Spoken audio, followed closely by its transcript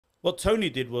What Tony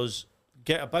did was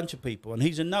get a bunch of people, and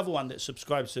he's another one that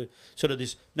subscribes to sort of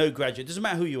this no graduate. Doesn't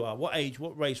matter who you are, what age,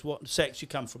 what race, what sex you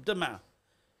come from. Doesn't matter.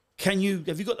 Have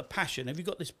you got the passion? Have you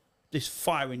got this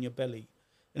fire in your belly?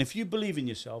 And if you believe in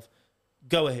yourself,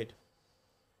 go ahead.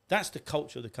 That's the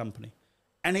culture of the company.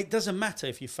 And it doesn't matter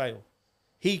if you fail.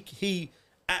 He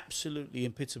absolutely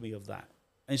epitome of that.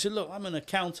 And he said, look, I'm an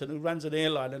accountant who runs an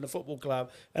airline and a football club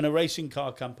and a racing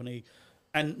car company.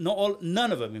 And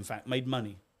none of them, in fact, made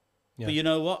money. Yeah. But you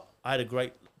know what? I had a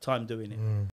great time doing it.